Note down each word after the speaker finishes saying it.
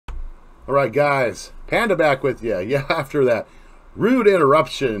All right, guys. Panda back with you. Yeah, after that rude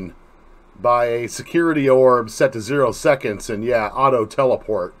interruption by a security orb set to 0 seconds and, yeah, auto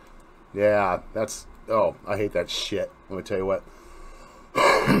teleport. Yeah, that's... Oh, I hate that shit. Let me tell you what.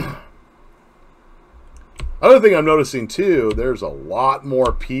 Other thing I'm noticing, too, there's a lot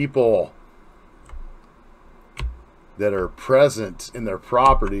more people that are present in their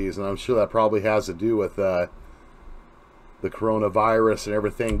properties, and I'm sure that probably has to do with the coronavirus and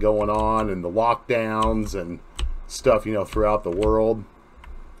everything going on and the lockdowns and stuff, you know, throughout the world.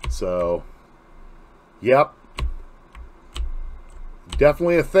 So, yep.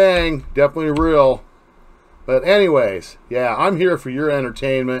 Definitely a thing. Definitely real. But anyways, yeah, I'm here for your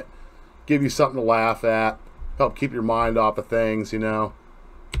entertainment. Give you something to laugh at. Help keep your mind off of things, you know.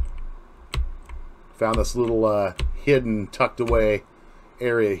 Found this little hidden, tucked away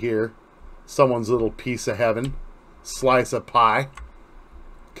area here. Someone's little piece of heaven. Slice of pie.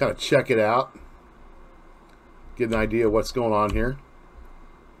 Kind of check it out. Get an idea of what's going on here.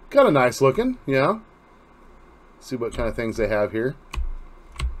 Kind of nice looking, you know. See what kind of things they have here.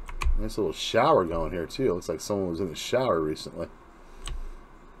 Nice little shower going here too. Looks like someone was in the shower recently.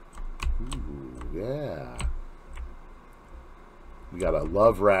 Ooh, yeah. We got a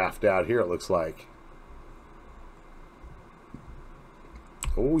love raft out here, it looks like.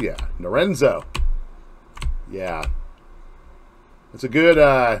 Oh yeah, Norenzo. Yeah. It's a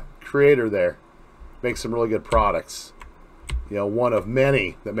good creator there. Makes some really good products. You know, one of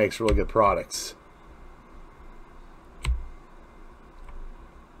many that makes really good products.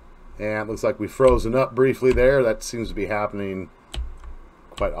 And it looks like we've frozen up briefly there. That seems to be happening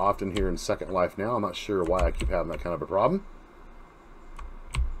quite often here in Second Life now. I'm not sure why I keep having that kind of a problem.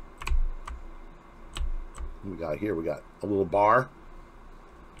 What we got here? We got a little bar.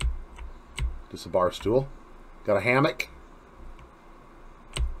 Just a bar stool. Got a hammock.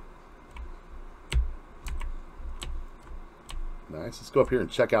 Nice. Let's go up here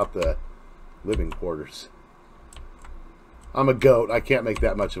and check out the living quarters. I'm a goat. I can't make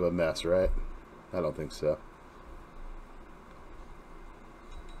that much of a mess, right? I don't think so.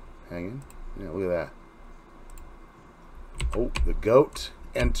 Hanging. Yeah, look at that. Oh, the goat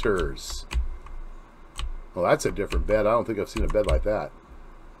enters. Well, that's a different bed. I don't think I've seen a bed like that.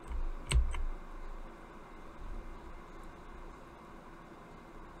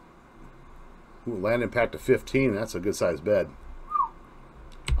 Ooh, land impact of 15. That's a good sized bed.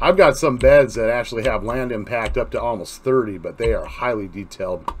 I've got some beds that actually have land impact up to almost 30, but they are highly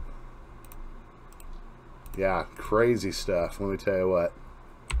detailed. Yeah, crazy stuff. Let me tell you what.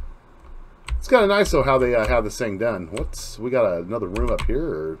 It's kind of nice though how they have this thing done. We got another room up here,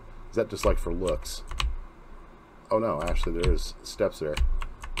 or is that just like for looks? Oh no, actually there is steps there.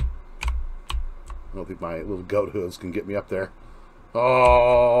 I don't think my little goat hooves can get me up there.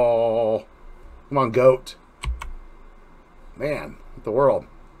 Oh, come on, goat. Man, what the world?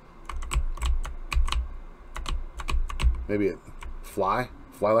 Maybe it fly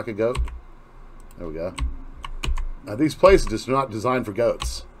like a goat. There we go. These places just are not designed for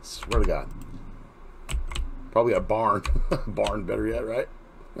goats. I swear to God. Probably a barn. Barn, better yet, right?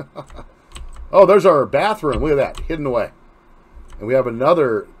 Oh, there's our bathroom. Look at that, hidden away. And we have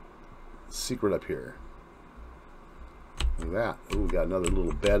another secret up here. Look at that. Ooh, we got another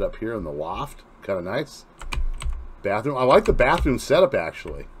little bed up here in the loft. Kind of nice. Bathroom. I like the bathroom setup,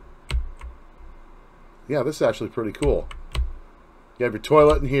 actually. Yeah, this is actually pretty cool. You have your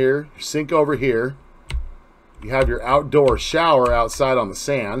toilet in here, your sink over here. You have your outdoor shower outside on the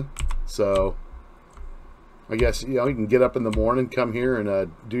sand. So, I guess, you know, you can get up in the morning, come here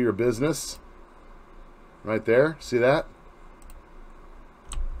and do your business. Right there. See that?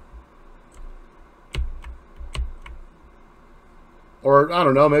 Or, I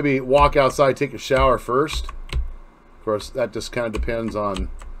don't know, maybe walk outside, take a shower first. Of course, that just kind of depends on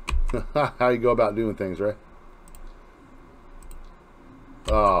how you go about doing things, right?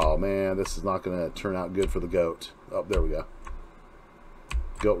 Oh, man, this is not going to turn out good for the goat. Oh, there we go.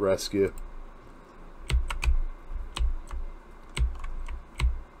 Goat rescue.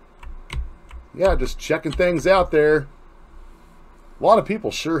 Yeah, just checking things out there. A lot of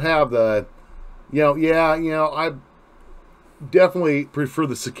people sure have the, I definitely prefer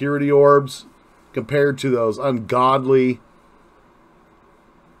the security orbs compared to those ungodly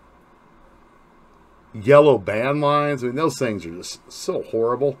yellow band lines. I mean, those things are just so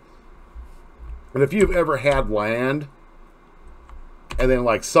horrible. And if you've ever had land and then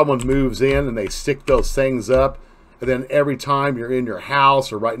like someone moves in and they stick those things up, and then every time you're in your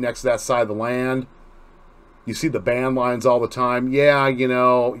house or right next to that side of the land, you see the band lines all the time. Yeah, you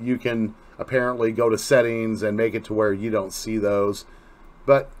know, you can apparently go to settings and make it to where you don't see those.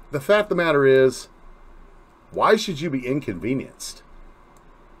 But the fact of the matter is, why should you be inconvenienced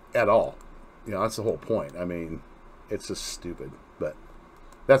at all? You know, that's the whole point. I mean, it's just stupid. But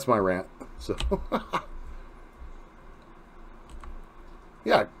that's my rant. So,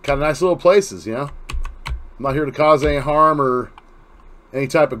 yeah, kind of nice little places, you know. I'm not here to cause any harm or any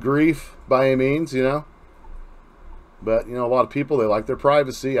type of grief by any means, you know. But, you know, a lot of people, they like their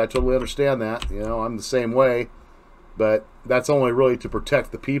privacy. I totally understand that. You know, I'm the same way. But that's only really to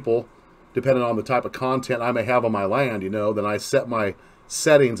protect the people, depending on the type of content I may have on my land, you know. Then I set my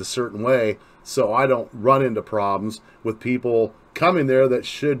settings a certain way so I don't run into problems with people coming there that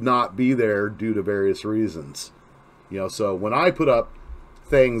should not be there due to various reasons. You know, so when I put up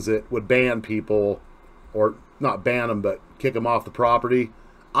things that would ban people, or not ban them, but kick them off the property,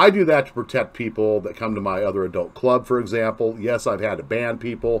 I do that to protect people that come to my other adult club, for example. Yes, I've had to ban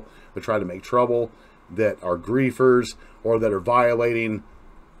people that try to make trouble, that are griefers, or that are violating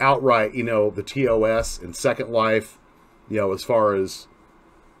outright, you know, the TOS and Second Life, you know, as far as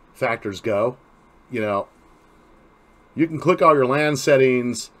factors go. You know, you can click all your land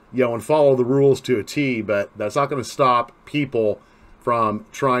settings, you know, and follow the rules to a T, but that's not going to stop people from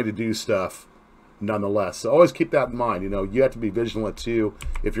trying to do stuff nonetheless. So always keep that in mind. You know, you have to be vigilant too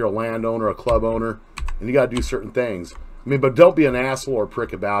if you're a landowner, a club owner, and you got to do certain things. I mean, but don't be an asshole or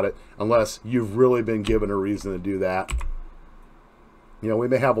prick about it unless you've really been given a reason to do that. You know, we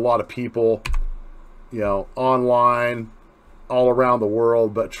may have a lot of people, you know, online, all around the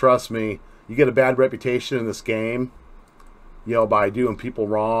world, but trust me, you get a bad reputation in this game, you know, by doing people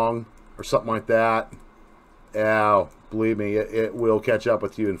wrong or something like that. Yeah, believe me, it will catch up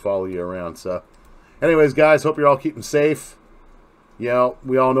with you and follow you around. So, anyways, guys, hope you're all keeping safe. You know,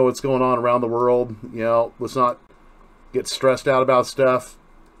 we all know what's going on around the world. You know, let's not get stressed out about stuff.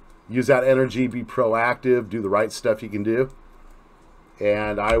 Use that energy, be proactive, do the right stuff you can do.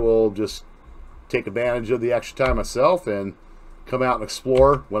 And I will just take advantage of the extra time myself and come out and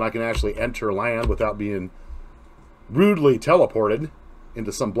explore when I can actually enter land without being rudely teleported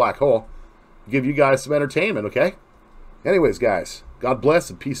into some black hole. Give you guys some entertainment, okay? Anyways, guys, God bless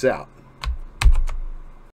and peace out.